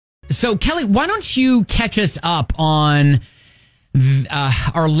So, Kelly, why don't you catch us up on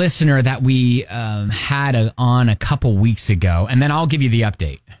our listener that we had on a couple weeks ago, and then I'll give you the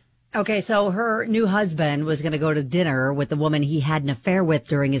update. Okay, so her new husband was going to go to dinner with the woman he had an affair with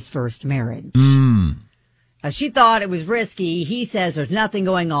during his first marriage. She thought it was risky. He says there's nothing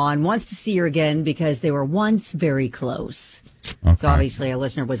going on, wants to see her again because they were once very close. Okay. So obviously our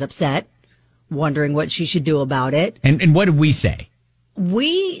listener was upset, wondering what she should do about it. And what did we say?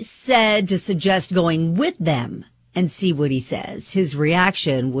 We said to suggest going with them and see what he says. His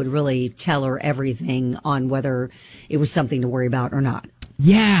reaction would really tell her everything on whether it was something to worry about or not.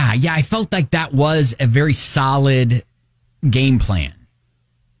 Yeah, I felt like that was a very solid game plan.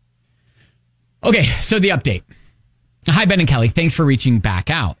 Okay, so the update. Hi, Ben and Kelly. Thanks for reaching back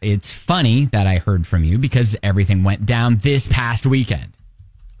out. It's funny that I heard from you because everything went down this past weekend.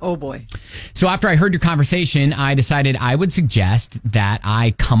 Oh, boy. So after I heard your conversation, I decided I would suggest that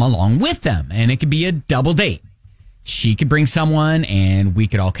I come along with them, and it could be a double date. She could bring someone, and we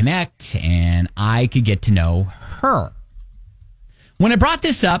could all connect, and I could get to know her. When I brought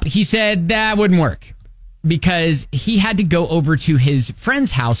this up, he said that wouldn't work because he had to go over to his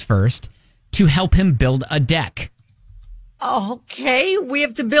friend's house first to help him build a deck. Okay, we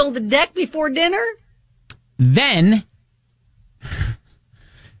have to build a deck before dinner? Then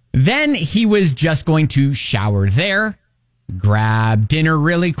he was just going to shower there, grab dinner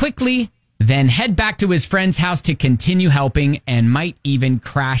really quickly, then head back to his friend's house to continue helping and might even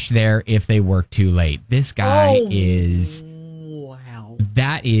crash there if they work too late. This guy is... Wow.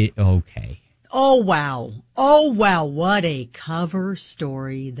 That is... Okay. Oh, wow. Oh, wow. What a cover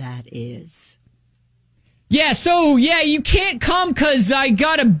story that is. Yeah, so, you can't come because I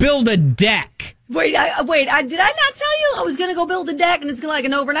got to build a deck. Wait, did I not tell you I was going to go build a deck and it's like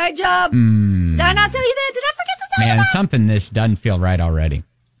an overnight job? Did I not tell you that? Did I forget to tell you that? Man, something this doesn't feel right already.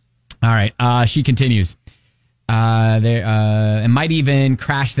 All right, she continues. It might even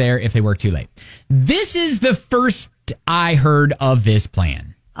crash there if they work too late. This is the first I heard of this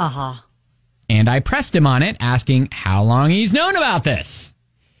plan. Uh-huh. And I pressed him on it, asking how long he's known about this.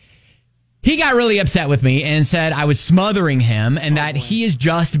 He got really upset with me and said I was smothering him and that he is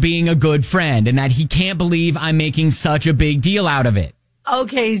just being a good friend and that he can't believe I'm making such a big deal out of it.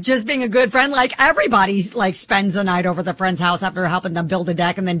 Okay, he's just being a good friend. Like everybody spends the night over the friend's house after helping them build a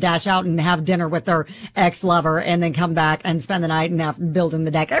deck and then dash out and have dinner with their ex-lover and then come back and spend the night and building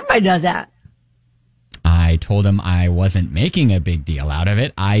the deck. Everybody does that. I told him I wasn't making a big deal out of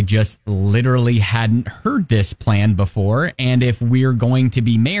it. I just literally hadn't heard this plan before. And if we're going to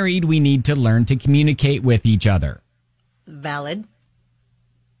be married, we need to learn to communicate with each other. Valid.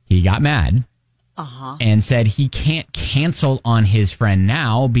 He got mad. And said he can't cancel on his friend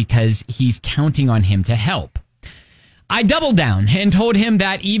now because he's counting on him to help. I doubled down and told him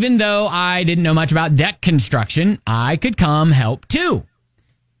that even though I didn't know much about deck construction, I could come help too.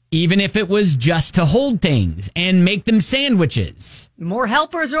 Even if it was just to hold things and make them sandwiches. More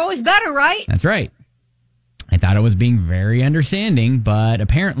helpers are always better, right? That's right. I thought I was being very understanding, but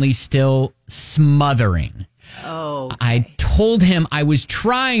apparently still smothering. Oh. Okay. I told him I was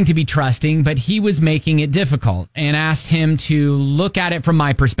trying to be trusting, but he was making it difficult and asked him to look at it from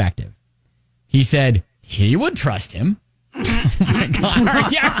my perspective. He said he would trust him. Oh my God.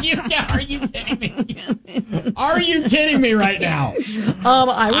 Are you kidding me? Are you kidding me right now?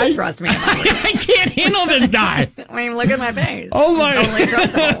 I would trust me. I can't handle this guy. I mean, look at my face. Oh my. Totally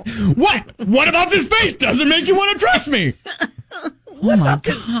trustable. What about this face doesn't make you want to trust me? What about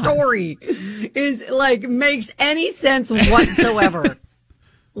this story makes any sense whatsoever?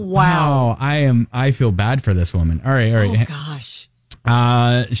 Wow. Oh, I feel bad for this woman. All right. Oh gosh.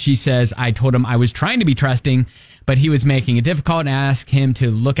 She says, I told him I was trying to be trusting, but he was making it difficult and asked him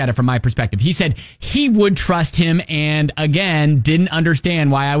to look at it from my perspective. He said he would trust him and again, didn't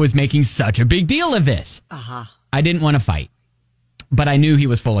understand why I was making such a big deal of this. I didn't want to fight, but I knew he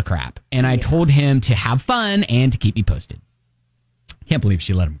was full of crap and I told him to have fun and to keep me posted. Can't believe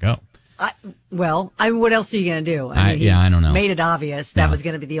she let him go. What else are you going to do? I don't know. Made it obvious that was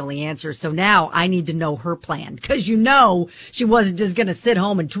going to be the only answer. So now I need to know her plan because she wasn't just going to sit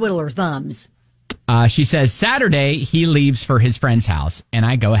home and twiddle her thumbs. She says Saturday he leaves for his friend's house and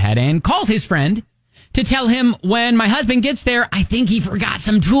I go ahead and called his friend to tell him when my husband gets there, I think he forgot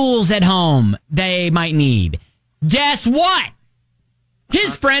some tools at home they might need. Guess what?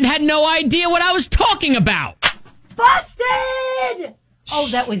 His friend had no idea what I was talking about. Busted! Oh,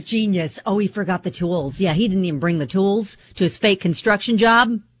 that was genius. Oh, he forgot the tools. Yeah, he didn't even bring the tools to his fake construction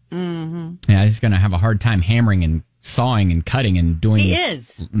job. Yeah, he's going to have a hard time hammering and sawing and cutting and doing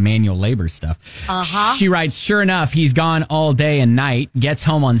manual labor stuff. She writes, sure enough, he's gone all day and night, gets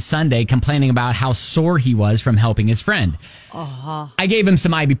home on Sunday complaining about how sore he was from helping his friend. I gave him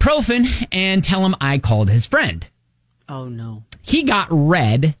some ibuprofen and tell him I called his friend. Oh, no. He got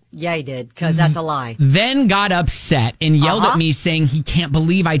red. Yeah, he did, because that's a lie. Then got upset and yelled at me saying he can't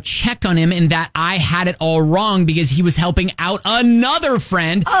believe I checked on him and that I had it all wrong because he was helping out another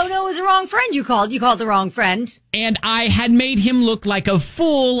friend. Oh, no, it was the wrong friend you called. You called the wrong friend. And I had made him look like a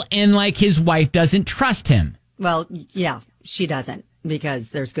fool and like his wife doesn't trust him. Well, yeah, she doesn't, because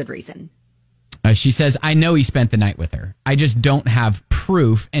there's good reason. She says, I know he spent the night with her. I just don't have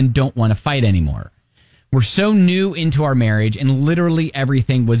proof and don't want to fight anymore. We're so new into our marriage and literally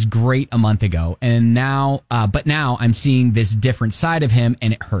everything was great a month ago. And now, but now I'm seeing this different side of him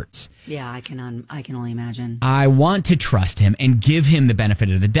and it hurts. Yeah, I can only imagine. I want to trust him and give him the benefit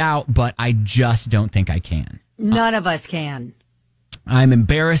of the doubt, but I just don't think I can. None of us can. I'm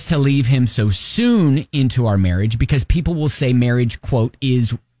embarrassed to leave him so soon into our marriage because people will say marriage, quote,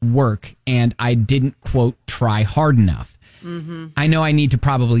 is work and I didn't, quote, try hard enough. I know I need to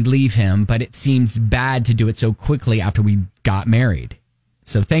probably leave him, but it seems bad to do it so quickly after we got married.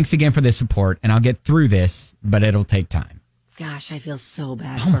 So thanks again for the support, and I'll get through this, but it'll take time. Gosh, I feel so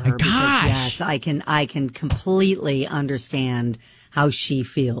bad for her. Oh my gosh. Because, yes, I can completely understand how she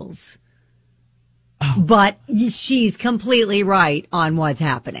feels. But she's completely right on what's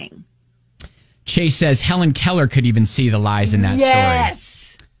happening. Chase says Helen Keller could even see the lies in that story.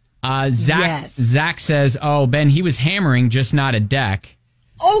 Zach says, oh, Ben, he was hammering, just not a deck.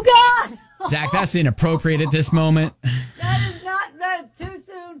 Oh, God! Zach, that's inappropriate at this moment. That's too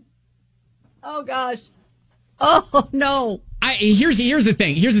soon. Oh, gosh. Oh, no. Here's the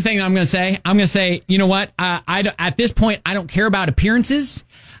thing. Here's the thing that I'm going to say. I'm going to say, you know what? At this point, I don't care about appearances.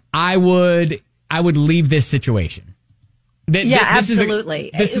 I would leave this situation.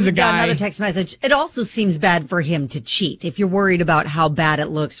 Absolutely. This is a guy. Another text message. It also seems bad for him to cheat. If you're worried about how bad it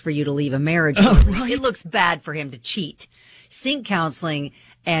looks for you to leave a marriage, it looks bad for him to cheat. Seek counseling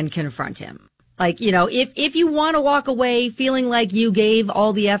and confront him. Like, you know, if you want to walk away feeling like you gave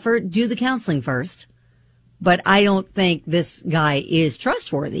all the effort, do the counseling first. But I don't think this guy is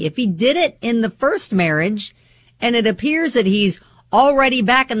trustworthy. If he did it in the first marriage and it appears that he's already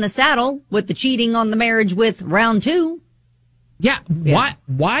back in the saddle with the cheating on the marriage with round 2. Yeah.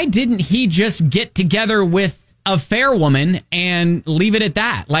 Why didn't he just get together with a fair woman and leave it at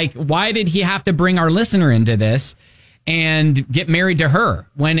that? Like, why did he have to bring our listener into this and get married to her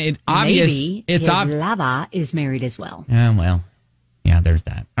when it's lava is married as well? Well, yeah, there's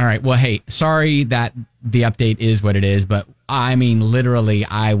that. All right. Well, hey, sorry that the update is what it is, but I mean, literally,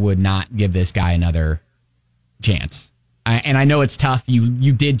 I would not give this guy another chance. And I know it's tough.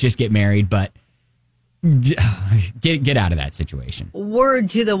 You did just get married, but get out of that situation. Word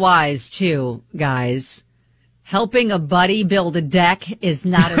to the wise, too, guys. Helping a buddy build a deck is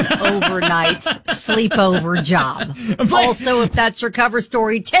not an overnight sleepover job. Also, if that's your cover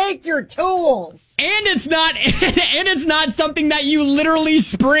story, take your tools. And it's not something that you literally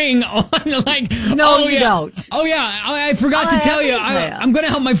spring on. Like, no, you don't. Oh yeah, I forgot to tell you. I'm going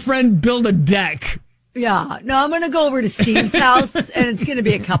to help my friend build a deck. Yeah, no, I'm going to go over to Steve's house, and it's going to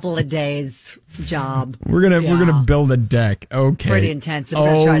be a couple of days job. We're gonna build a deck. Okay, pretty intensive. We're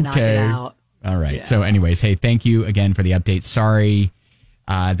gonna try to knock it out. All right. Yeah. So, anyways, hey, thank you again for the update. Sorry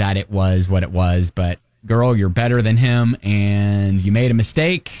that it was what it was, but girl, you're better than him, and you made a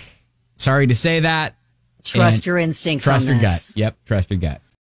mistake. Sorry to say that. Trust your instincts. Trust your gut. Yep, trust your gut.